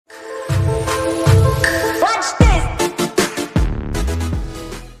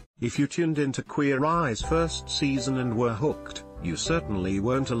If you tuned into Queer Eye's first season and were hooked, you certainly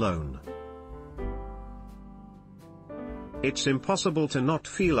weren't alone. It's impossible to not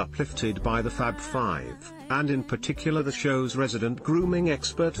feel uplifted by the Fab Five, and in particular the show's resident grooming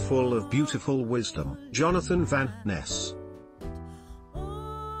expert full of beautiful wisdom, Jonathan Van Ness.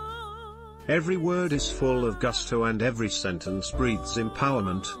 Every word is full of gusto and every sentence breathes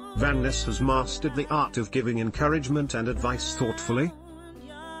empowerment. Van Ness has mastered the art of giving encouragement and advice thoughtfully.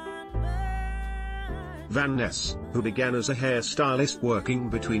 Van Ness, who began as a hairstylist working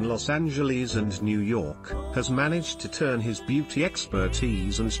between Los Angeles and New York, has managed to turn his beauty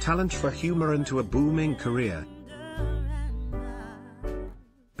expertise and talent for humor into a booming career.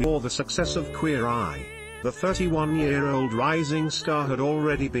 Before the success of Queer Eye, the 31-year-old rising star had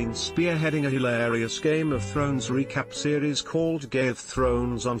already been spearheading a hilarious Game of Thrones recap series called Game of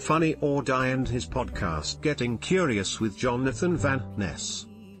Thrones on Funny or Die and his podcast Getting Curious with Jonathan Van Ness.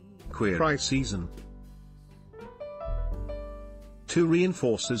 Queer Eye Season 2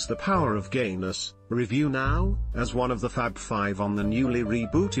 reinforces the power of gayness. Review now. As one of the Fab Five on the newly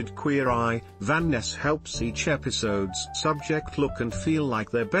rebooted Queer Eye, Van Ness helps each episode's subject look and feel like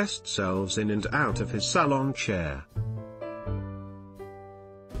their best selves in and out of his salon chair.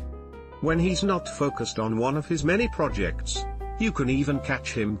 When he's not focused on one of his many projects, you can even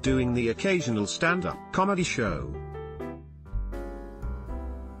catch him doing the occasional stand-up comedy show.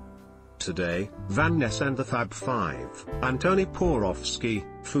 Today, Van Ness and the Fab Five, Antoni Porowski,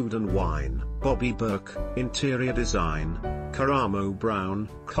 Food and Wine, Bobby Burke, Interior Design, Karamo Brown,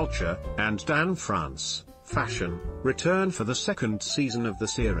 Culture, and Dan France, Fashion, return for the second season of the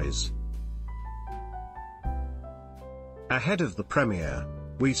series. Ahead of the premiere,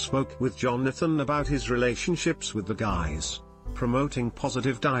 we spoke with Jonathan about his relationships with the guys, promoting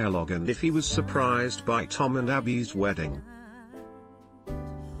positive dialogue and if he was surprised by Tom and Abby's wedding.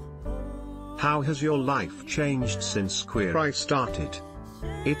 How has your life changed since Queer Eye started?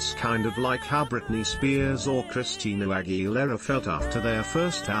 It's kind of like how Britney Spears or Christina Aguilera felt after their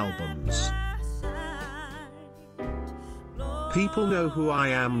first albums. People know who I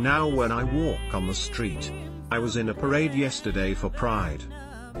am now when I walk on the street. I was in a parade yesterday for Pride.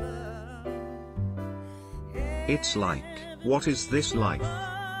 It's like, what is this life?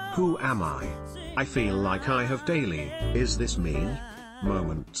 Who am I? I feel like I have daily, is this me?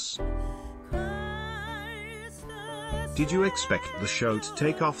 Moments. Did you expect the show to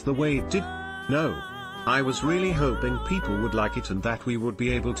take off the way it did? No. I was really hoping people would like it and that we would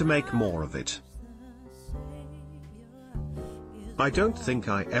be able to make more of it. I don't think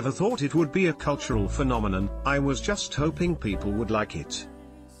I ever thought it would be a cultural phenomenon, I was just hoping people would like it.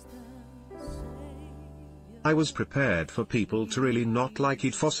 I was prepared for people to really not like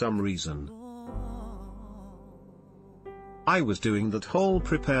it for some reason. I was doing that whole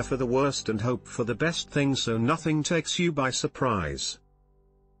prepare for the worst and hope for the best thing so nothing takes you by surprise.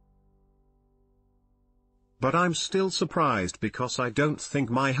 But I'm still surprised because I don't think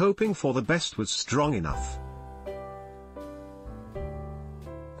my hoping for the best was strong enough.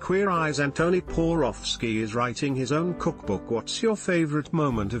 Queer Eye's Antoni Porowski is writing his own cookbook. What's your favorite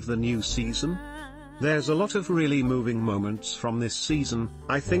moment of the new season? There's a lot of really moving moments from this season.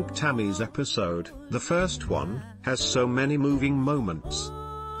 I think Tammy's episode, the first one, has so many moving moments.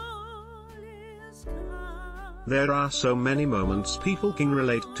 There are so many moments people can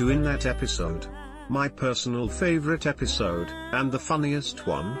relate to in that episode. My personal favorite episode, and the funniest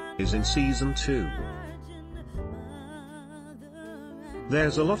one, is in season 2.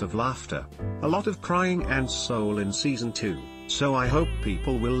 There's a lot of laughter, a lot of crying and soul in season 2, so I hope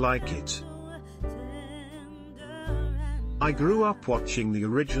people will like it. I grew up watching the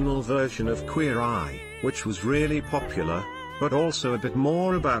original version of Queer Eye, which was really popular, but also a bit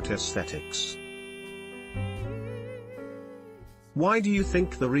more about aesthetics. Why do you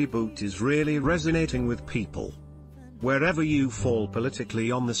think the reboot is really resonating with people? Wherever you fall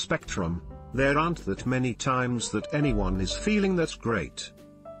politically on the spectrum, there aren't that many times that anyone is feeling that great.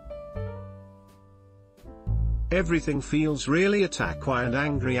 Everything feels really attacky and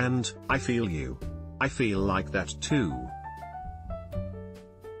angry and, I feel you. I feel like that too.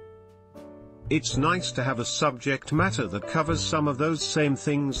 It's nice to have a subject matter that covers some of those same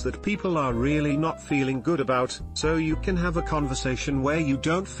things that people are really not feeling good about, so you can have a conversation where you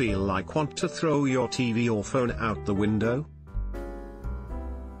don't feel like want to throw your TV or phone out the window.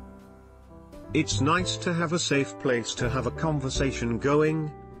 It's nice to have a safe place to have a conversation going,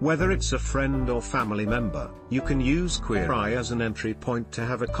 whether it's a friend or family member. You can use Queer Eye as an entry point to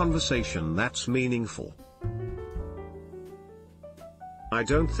have a conversation that's meaningful. I I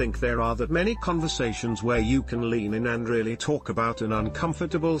don't think there are that many conversations where you can lean in and really talk about an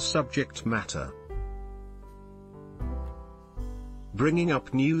uncomfortable subject matter. Bringing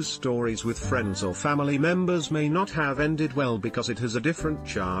up news stories with friends or family members may not have ended well because it has a different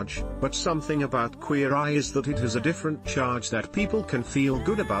charge, but something about Queer Eye is that it has a different charge that people can feel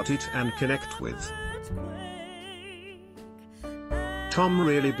good about it and connect with. Tom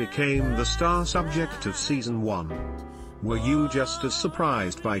really became the star subject of season 1. Were you just as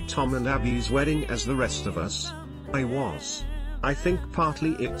surprised by Tom and Abby's wedding as the rest of us? I was. I think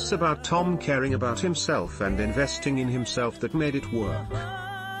partly it's about Tom caring about himself and investing in himself that made it work.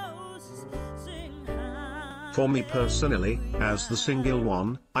 For me personally, as the single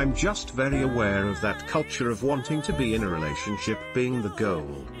one, I'm just very aware of that culture of wanting to be in a relationship being the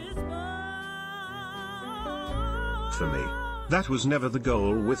goal. For me, that was never the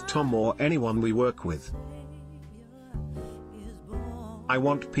goal with Tom or anyone we work with. I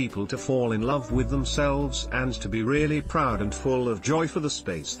want people to fall in love with themselves and to be really proud and full of joy for the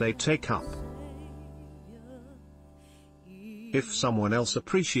space they take up. If someone else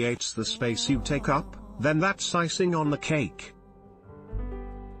appreciates the space you take up, then that's icing on the cake.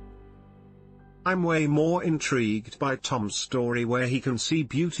 I'm way more intrigued by Tom's story where he can see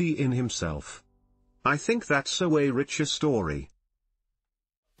beauty in himself. I think that's a way richer story.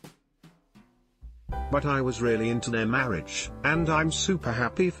 But I was really into their marriage, and I'm super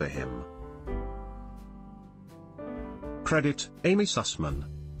happy for him. Credit, Amy Sussman.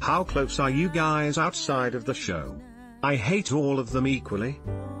 How close are you guys outside of the show? I hate all of them equally.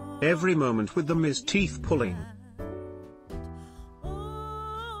 Every moment with them is teeth pulling.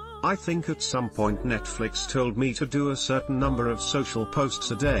 I think at some point Netflix told me to do a certain number of social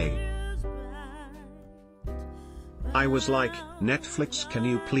posts a day. I was like, Netflix, can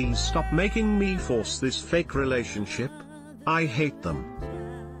you please stop making me force this fake relationship? I hate them.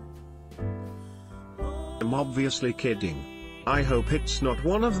 I'm obviously kidding. I hope it's not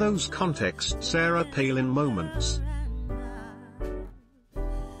one of those context Sarah Palin moments.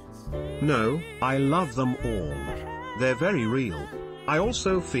 No, I love them all. They're very real. I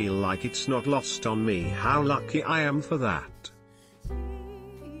also feel like it's not lost on me how lucky I am for that.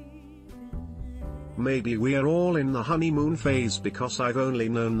 Maybe we're all in the honeymoon phase because I've only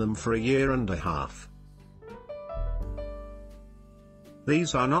known them for a year and a half.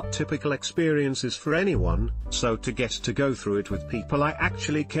 These are not typical experiences for anyone, so to get to go through it with people I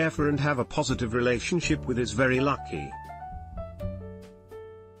actually care for and have a positive relationship with is very lucky.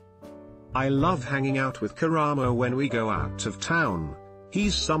 I love hanging out with Karamo when we go out of town.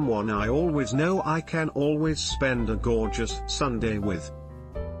 He's someone I always know I can always spend a gorgeous Sunday with.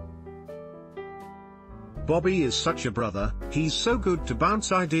 Bobby is such a brother, he's so good to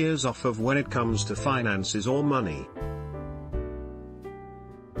bounce ideas off of when it comes to finances or money.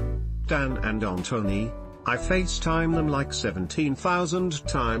 Dan and Anthony, I FaceTime them like 17,000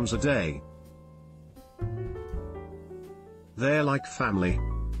 times a day. They're like family.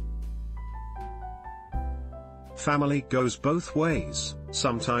 Family goes both ways.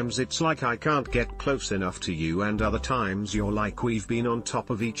 Sometimes it's like I can't get close enough to you, and other times you're like we've been on top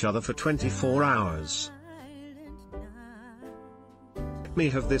of each other for 24 hours. Let me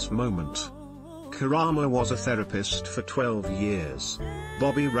have this moment. Karamo was a therapist for 12 years.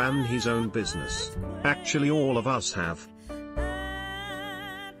 Bobby ran his own business. Actually, all of us have.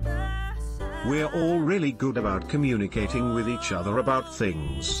 We're all really good about communicating with each other about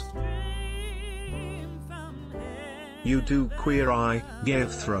things. You do Queer Eye, Game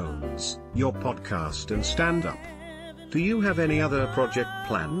of Thrones, your podcast and stand-up. Do you have any other project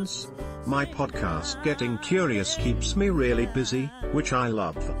plans? My podcast Getting Curious keeps me really busy, which I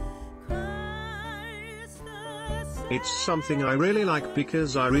love. It's something I really like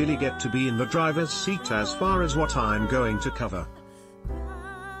because I really get to be in the driver's seat as far as what I'm going to cover.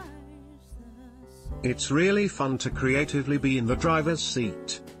 It's really fun to creatively be in the driver's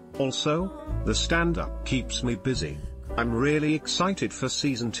seat. Also, the stand-up keeps me busy. I'm really excited for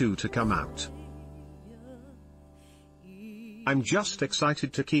season 2 to come out. I'm just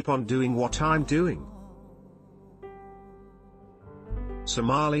excited to keep on doing what I'm doing.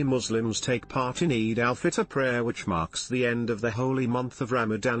 Somali Muslims take part in Eid al-Fitr prayer, which marks the end of the holy month of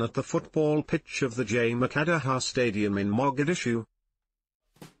Ramadan, at the football pitch of the J. Makadaha Stadium in Mogadishu.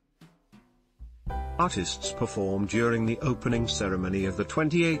 Artists performed during the opening ceremony of the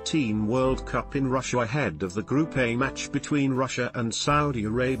 2018 World Cup in Russia ahead of the Group A match between Russia and Saudi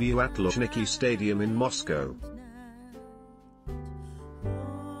Arabia at Luzhniki Stadium in Moscow.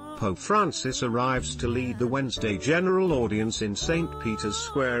 Pope Francis arrives to lead the Wednesday general audience in St. Peter's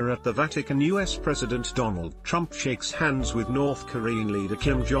Square at the Vatican. US President Donald Trump shakes hands with North Korean leader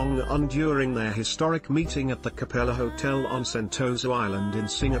Kim Jong-un during their historic meeting at the Capella Hotel on Sentosa Island in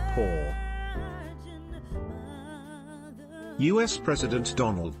Singapore. US President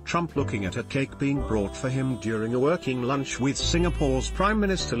Donald Trump looking at a cake being brought for him during a working lunch with Singapore's Prime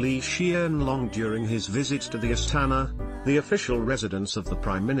Minister Lee Hsien Loong during his visit to the Astana, the official residence of the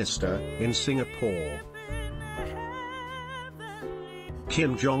Prime Minister, in Singapore.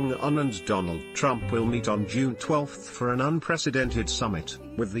 Kim Jong-un and Donald Trump will meet on June 12 for an unprecedented summit,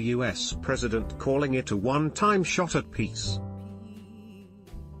 with the US President calling it a one-time shot at peace.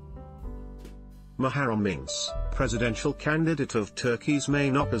 Muharrem İnce, presidential candidate of Turkey's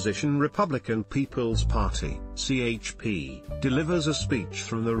main opposition Republican People's Party (CHP), delivers a speech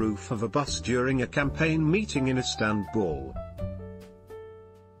from the roof of a bus during a campaign meeting in Istanbul.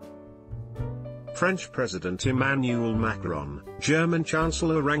 French President Emmanuel Macron, German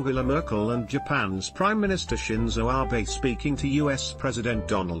Chancellor Angela Merkel and Japan's Prime Minister Shinzo Abe speaking to US President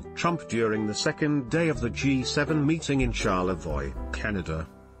Donald Trump during the second day of the G7 meeting in Charlevoix, Canada.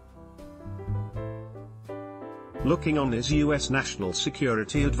 Looking on is US National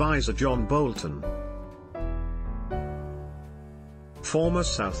Security Advisor John Bolton. Former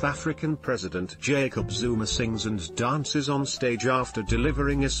South African President Jacob Zuma sings and dances on stage after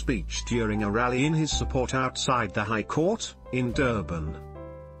delivering a speech during a rally in his support outside the High Court, in Durban.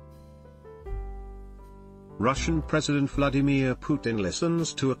 Russian President Vladimir Putin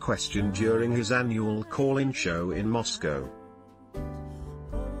listens to a question during his annual call-in show in Moscow.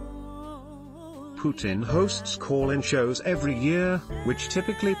 Putin hosts call-in shows every year, which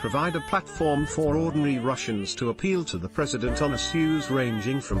typically provide a platform for ordinary Russians to appeal to the president on issues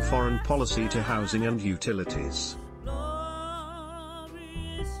ranging from foreign policy to housing and utilities.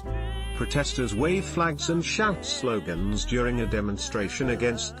 Protesters wave flags and shout slogans during a demonstration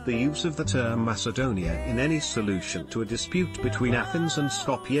against the use of the term Macedonia in any solution to a dispute between Athens and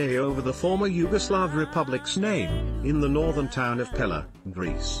Skopje over the former Yugoslav Republic's name, in the northern town of Pella,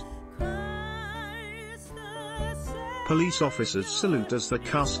 Greece. Police officers salute as the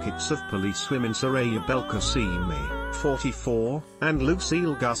caskets of policewomen Soraya Belkacemi, 44, and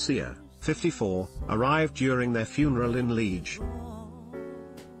Lucille Garcia, 54, arrived during their funeral in Liege.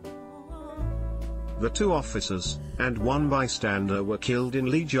 The two officers, and one bystander were killed in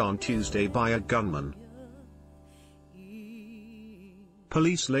Liege on Tuesday by a gunman.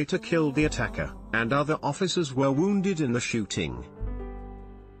 Police later killed the attacker, and other officers were wounded in the shooting.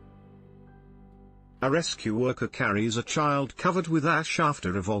 A rescue worker carries a child covered with ash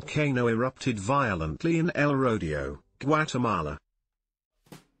after a volcano erupted violently in El Rodeo, Guatemala.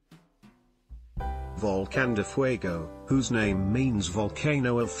 Volcán de Fuego, whose name means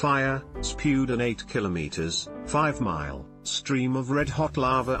volcano of fire, spewed an 8 kilometers, 5-mile, stream of red-hot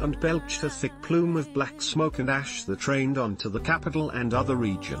lava and belched a thick plume of black smoke and ash that rained onto the capital and other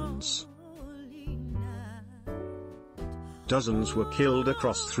regions. Dozens were killed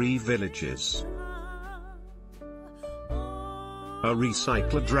across 3 villages. A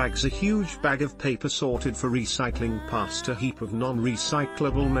recycler drags a huge bag of paper sorted for recycling past a heap of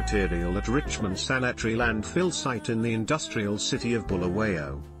non-recyclable material at Richmond Sanitary landfill site in the industrial city of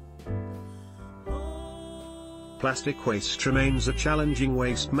Bulawayo. Plastic waste remains a challenging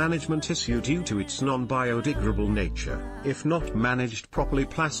waste management issue due to its non-biodegradable nature. If not managed properly,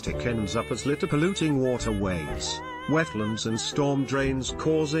 plastic ends up as litter polluting waterways, wetlands and storm drains,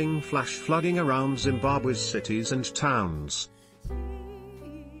 causing flash flooding around Zimbabwe's cities and towns.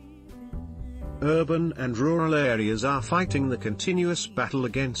 Urban and rural areas are fighting the continuous battle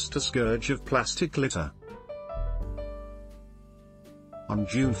against a scourge of plastic litter. On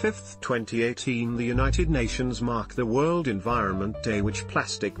June 5, 2018, the United Nations marked the World Environment Day, which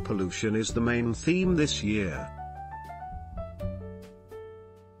plastic pollution is the main theme this year.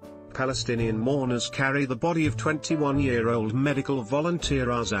 Palestinian mourners carry the body of 21-year-old medical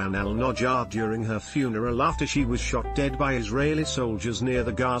volunteer Azan al-Najjar during her funeral after she was shot dead by Israeli soldiers near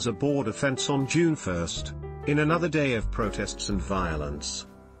the Gaza border fence on June 1, in another day of protests and violence.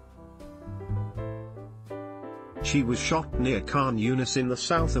 She was shot near Khan Yunis in the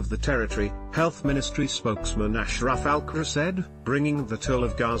south of the territory, Health Ministry spokesman Ashraf Al-Qura said, bringing the toll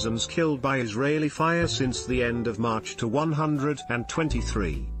of Gazans killed by Israeli fire since the end of March to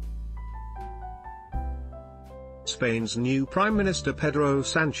 123. Spain's new Prime Minister Pedro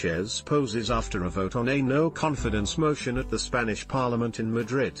Sánchez poses after a vote on a no-confidence motion at the Spanish Parliament in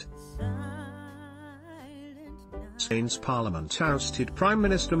Madrid. Spain's parliament ousted Prime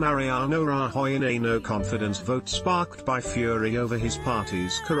Minister Mariano Rajoy in a no-confidence vote sparked by fury over his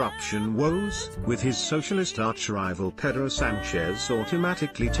party's corruption woes, with his socialist arch-rival Pedro Sanchez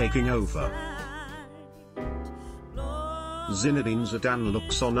automatically taking over. Zinedine Zidane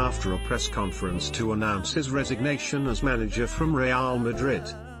looks on after a press conference to announce his resignation as manager from Real Madrid.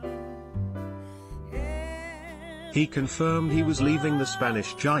 He confirmed he was leaving the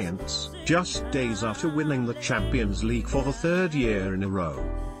Spanish Giants, just days after winning the Champions League for the third year in a row.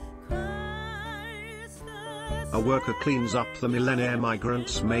 A worker cleans up the millennial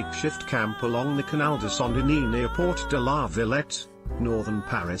migrants' makeshift camp along the Canal de Saint-Denis near Porte de la Villette, northern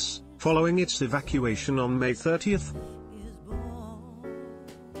Paris, following its evacuation on May 30th.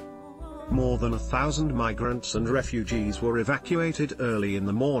 More than 1,000 migrants and refugees were evacuated early in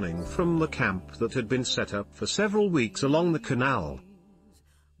the morning from the camp that had been set up for several weeks along the canal.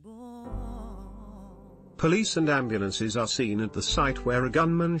 Police and ambulances are seen at the site where a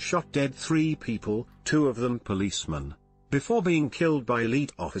gunman shot dead 3 people, 2 of them policemen, before being killed by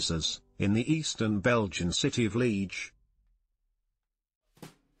elite officers, in the eastern Belgian city of Liege.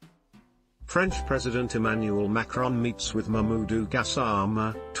 French President Emmanuel Macron meets with Mamadou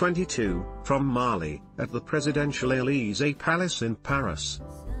Gassama, 22, from Mali, at the presidential Élysée Palace in Paris.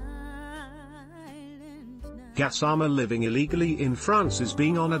 Gassama, living illegally in France, is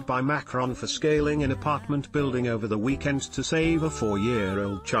being honored by Macron for scaling an apartment building over the weekend to save a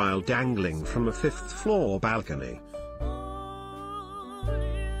 4-year-old child dangling from a 5th-floor balcony.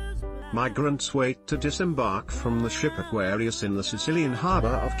 Migrants wait to disembark from the ship Aquarius in the Sicilian harbour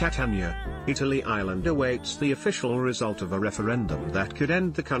of Catania, Italy. Island awaits the official result of a referendum that could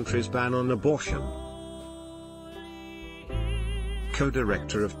end the country's ban on abortion.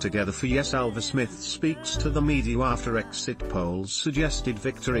 Co-director of Together for Yes Alva Smith speaks to the media after exit polls suggested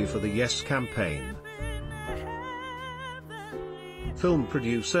victory for the Yes campaign. Film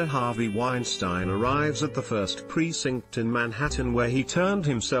producer Harvey Weinstein arrives at the 1st Precinct in Manhattan, where he turned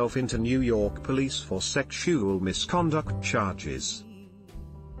himself into New York police for sexual misconduct charges.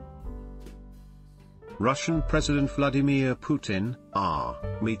 Russian President Vladimir Putin,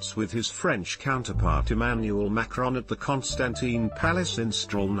 meets with his French counterpart Emmanuel Macron at the Constantine Palace in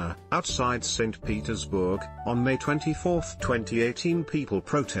Strelna, outside St. Petersburg, on May 24, 2018. People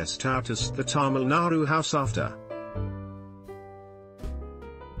protest out at the Tamil Nadu house after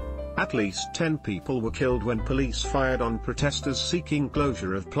at least 10 people were killed when police fired on protesters seeking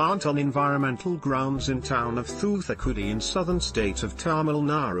closure of plant on environmental grounds in town of Thoothukudi in southern state of Tamil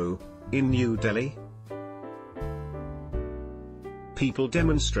Nadu, in New Delhi. People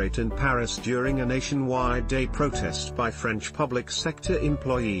demonstrate in Paris during a nationwide day protest by French public sector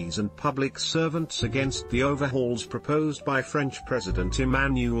employees and public servants against the overhauls proposed by French President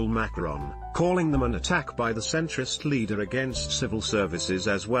Emmanuel Macron, calling them an attack by the centrist leader against civil services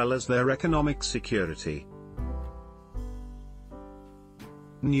as well as their economic security.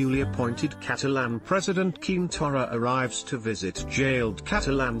 Newly appointed Catalan President Quim Torra arrives to visit jailed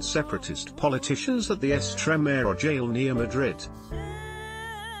Catalan separatist politicians at the Extremera jail near Madrid.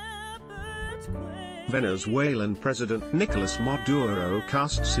 Venezuelan President Nicolás Maduro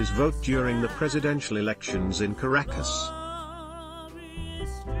casts his vote during the presidential elections in Caracas.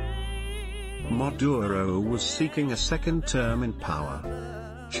 Maduro was seeking a second term in power.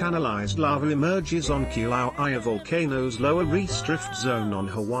 Channelized lava emerges on Kilauea volcano's lower Reef Drift zone on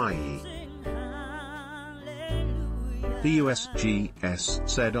Hawaii. The USGS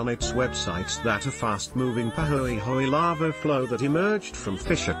said on its website that a fast-moving Pahoehoe lava flow that emerged from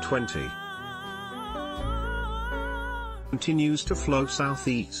Fissure 20 continues to flow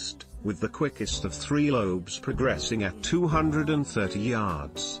southeast, with the quickest of 3 lobes progressing at 230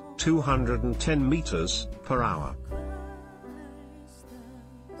 yards, 210 meters, per hour.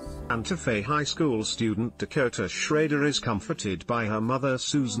 Santa Fe High School student Dakota Schrader is comforted by her mother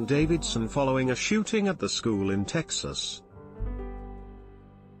Susan Davidson following a shooting at the school in Texas.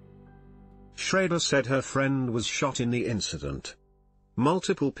 Schrader said her friend was shot in the incident.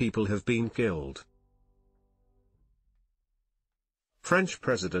 Multiple people have been killed. French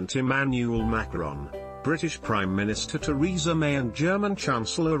President Emmanuel Macron, British Prime Minister Theresa May and German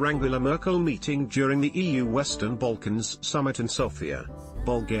Chancellor Angela Merkel meeting during the EU Western Balkans Summit in Sofia,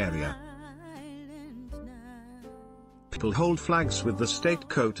 Bulgaria. People hold flags with the state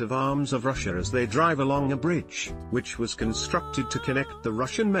coat of arms of Russia as they drive along a bridge, which was constructed to connect the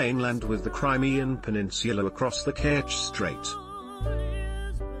Russian mainland with the Crimean Peninsula across the Kerch Strait.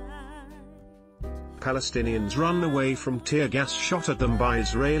 Palestinians run away from tear gas shot at them by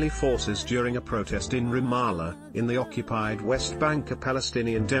Israeli forces during a protest in Ramallah, in the occupied West Bank. A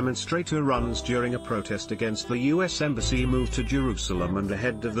Palestinian demonstrator runs during a protest against the U.S. Embassy move to Jerusalem and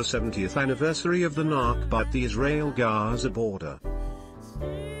ahead of the 70th anniversary of the Nakba at the Israel-Gaza border.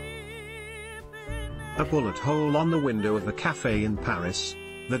 A bullet hole on the window of a cafe in Paris,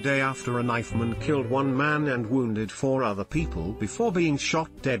 the day after a knifeman killed one man and wounded 4 other people before being shot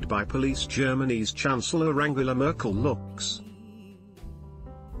dead by police. Germany's Chancellor Angela Merkel looks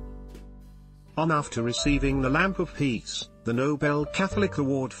on after receiving the Lamp of Peace, the Nobel Catholic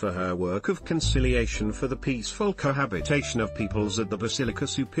Award for her work of conciliation for the peaceful cohabitation of peoples at the Basilica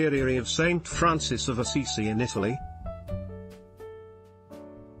Superiore of St. Francis of Assisi in Italy.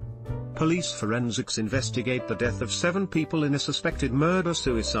 Police forensics investigate the death of 7 people in a suspected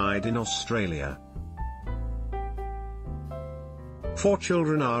murder-suicide in Australia. 4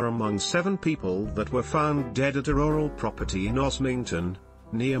 children are among 7 people that were found dead at a rural property in Osmington,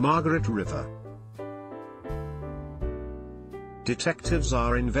 near Margaret River. Detectives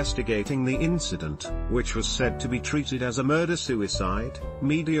are investigating the incident, which was said to be treated as a murder-suicide,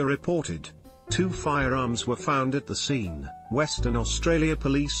 media reported. 2 firearms were found at the scene, Western Australia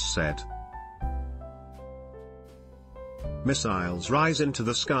police said. Missiles rise into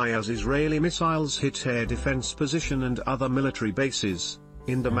the sky as Israeli missiles hit air defense position and other military bases,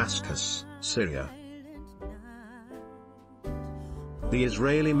 in Damascus, Syria. The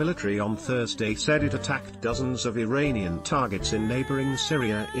Israeli military on Thursday said it attacked dozens of Iranian targets in neighboring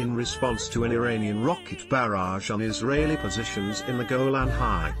Syria in response to an Iranian rocket barrage on Israeli positions in the Golan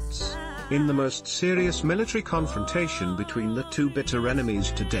Heights, in the most serious military confrontation between the 2 bitter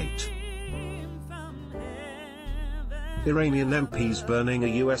enemies to date. Iranian MPs burning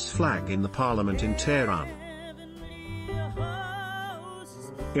a US flag in the parliament in Tehran.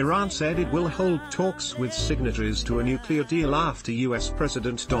 Iran said it will hold talks with signatories to a nuclear deal after US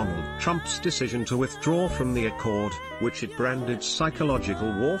President Donald Trump's decision to withdraw from the accord, which it branded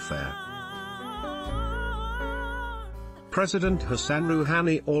psychological warfare. President Hassan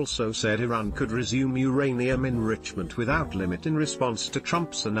Rouhani also said Iran could resume uranium enrichment without limit in response to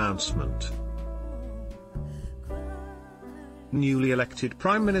Trump's announcement. Newly elected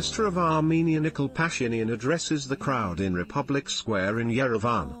Prime Minister of Armenia Nikol Pashinyan addresses the crowd in Republic Square in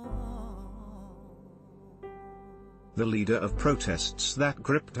Yerevan. The leader of protests that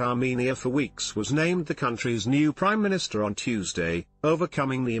gripped Armenia for weeks was named the country's new prime minister on Tuesday,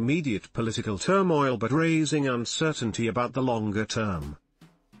 overcoming the immediate political turmoil but raising uncertainty about the longer term.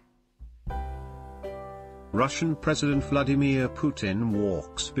 Russian President Vladimir Putin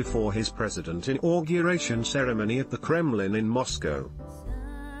walks before his president inauguration ceremony at the Kremlin in Moscow.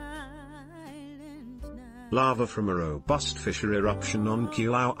 Lava from a robust fissure eruption on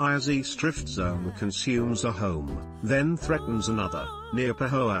Kilaue's drift zone consumes a home, then threatens another, near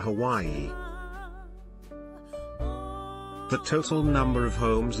Pahoa, Hawaii. The total number of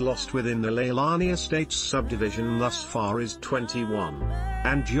homes lost within the Leilani Estates subdivision thus far is 21,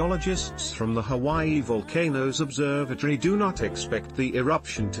 and geologists from the Hawaii Volcanoes Observatory do not expect the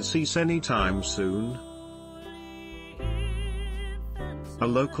eruption to cease anytime soon. A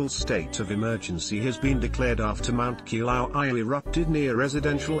local state of emergency has been declared after Mount Kilauea erupted near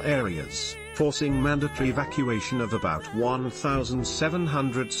residential areas, forcing mandatory evacuation of about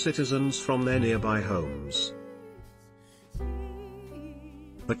 1,700 citizens from their nearby homes.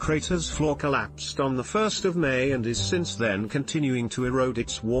 The crater's floor collapsed on the 1st of May and is since then continuing to erode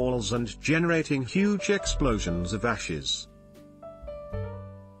its walls and generating huge explosions of ashes.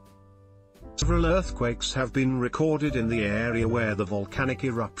 Several earthquakes have been recorded in the area where the volcanic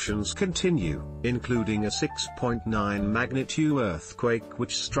eruptions continue, including a 6.9 magnitude earthquake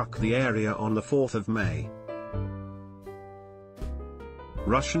which struck the area on the 4th of May.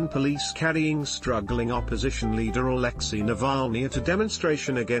 Russian police carrying struggling opposition leader Alexei Navalny at a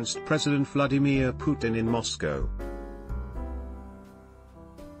demonstration against President Vladimir Putin in Moscow.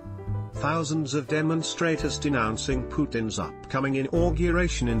 Thousands of demonstrators denouncing Putin's upcoming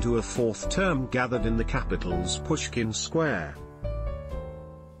inauguration into a 4th term gathered in the capital's Pushkin Square.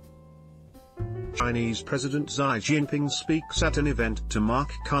 Chinese President Xi Jinping speaks at an event to mark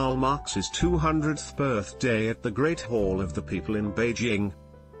Karl Marx's 200th birthday at the Great Hall of the People in Beijing.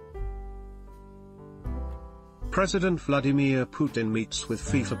 President Vladimir Putin meets with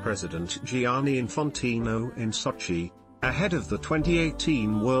FIFA President Gianni Infantino in Sochi, ahead of the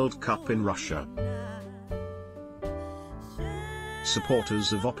 2018 World Cup in Russia.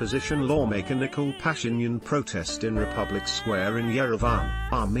 Supporters of opposition lawmaker Nikol Pashinyan protest in Republic Square in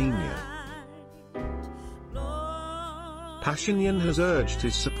Yerevan, Armenia. Pashinyan has urged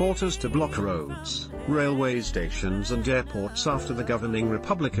his supporters to block roads, railway stations and airports after the governing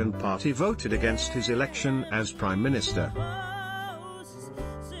Republican Party voted against his election as Prime Minister.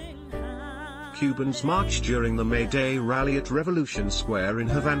 Cubans marched during the May Day rally at Revolution Square in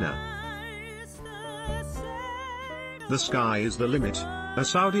Havana. The sky is the limit. A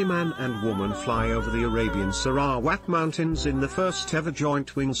Saudi man and woman fly over the Arabian Sarawak Mountains in the first ever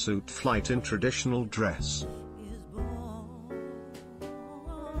joint wingsuit flight in traditional dress.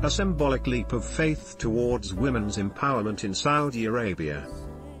 A symbolic leap of faith towards women's empowerment in Saudi Arabia.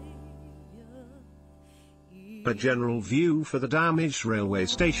 A general view for the damaged railway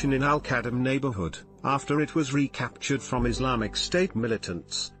station in Al-Qadam neighborhood, after it was recaptured from Islamic State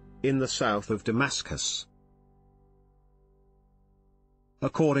militants, in the south of Damascus.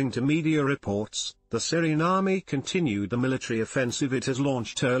 According to media reports, the Syrian army continued the military offensive it has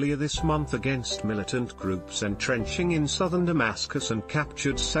launched earlier this month against militant groups entrenching in southern Damascus and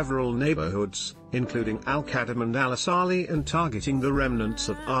captured several neighborhoods, including Al-Qadam and Al-Asali, and targeting the remnants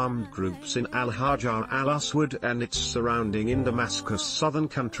of armed groups in Al-Hajar al-Aswad and its surrounding in Damascus' southern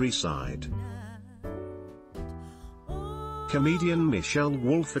countryside. Comedian Michelle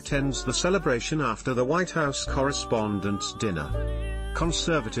Wolf attends the celebration after the White House Correspondents' Dinner.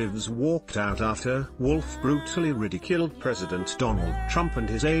 Conservatives walked out after Wolf brutally ridiculed President Donald Trump and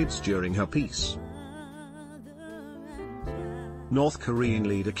his aides during her piece. North Korean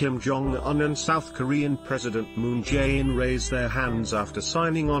leader Kim Jong-un and South Korean President Moon Jae-in raised their hands after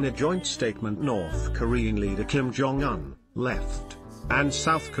signing on a joint statement. North Korean leader Kim Jong-un, left, and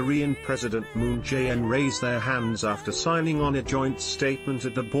South Korean President Moon Jae-in raised their hands after signing on a joint statement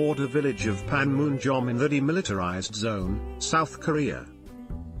at the border village of Panmunjom in the demilitarized zone, South Korea.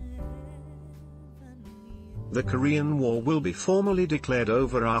 The Korean War will be formally declared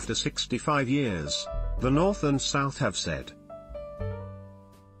over after 65 years, the North and South have said.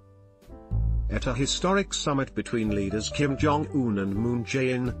 At a historic summit between leaders Kim Jong-un and Moon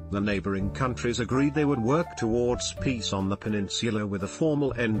Jae-in, the neighboring countries agreed they would work towards peace on the peninsula with a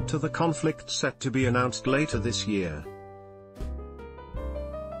formal end to the conflict set to be announced later this year.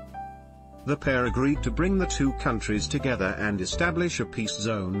 The pair agreed to bring the two countries together and establish a peace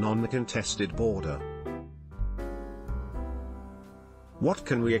zone on the contested border. What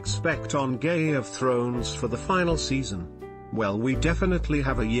can we expect on Game of Thrones for the final season? Well, we definitely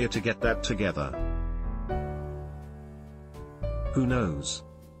have a year to get that together. Who knows?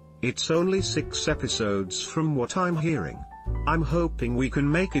 It's only 6 episodes from what I'm hearing. I'm hoping we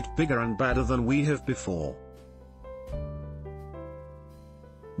can make it bigger and badder than we have before.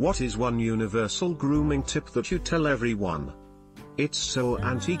 What is one universal grooming tip that you tell everyone? It's so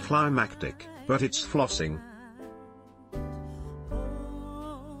anticlimactic, but it's flossing.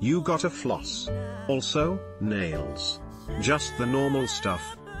 You gotta floss. Also, nails. Just the normal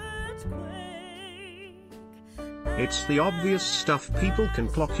stuff. It's the obvious stuff people can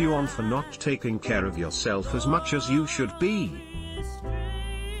clock you on for not taking care of yourself as much as you should be.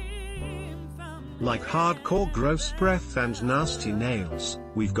 Like hardcore gross breath and nasty nails,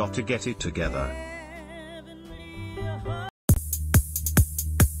 we've got to get it together.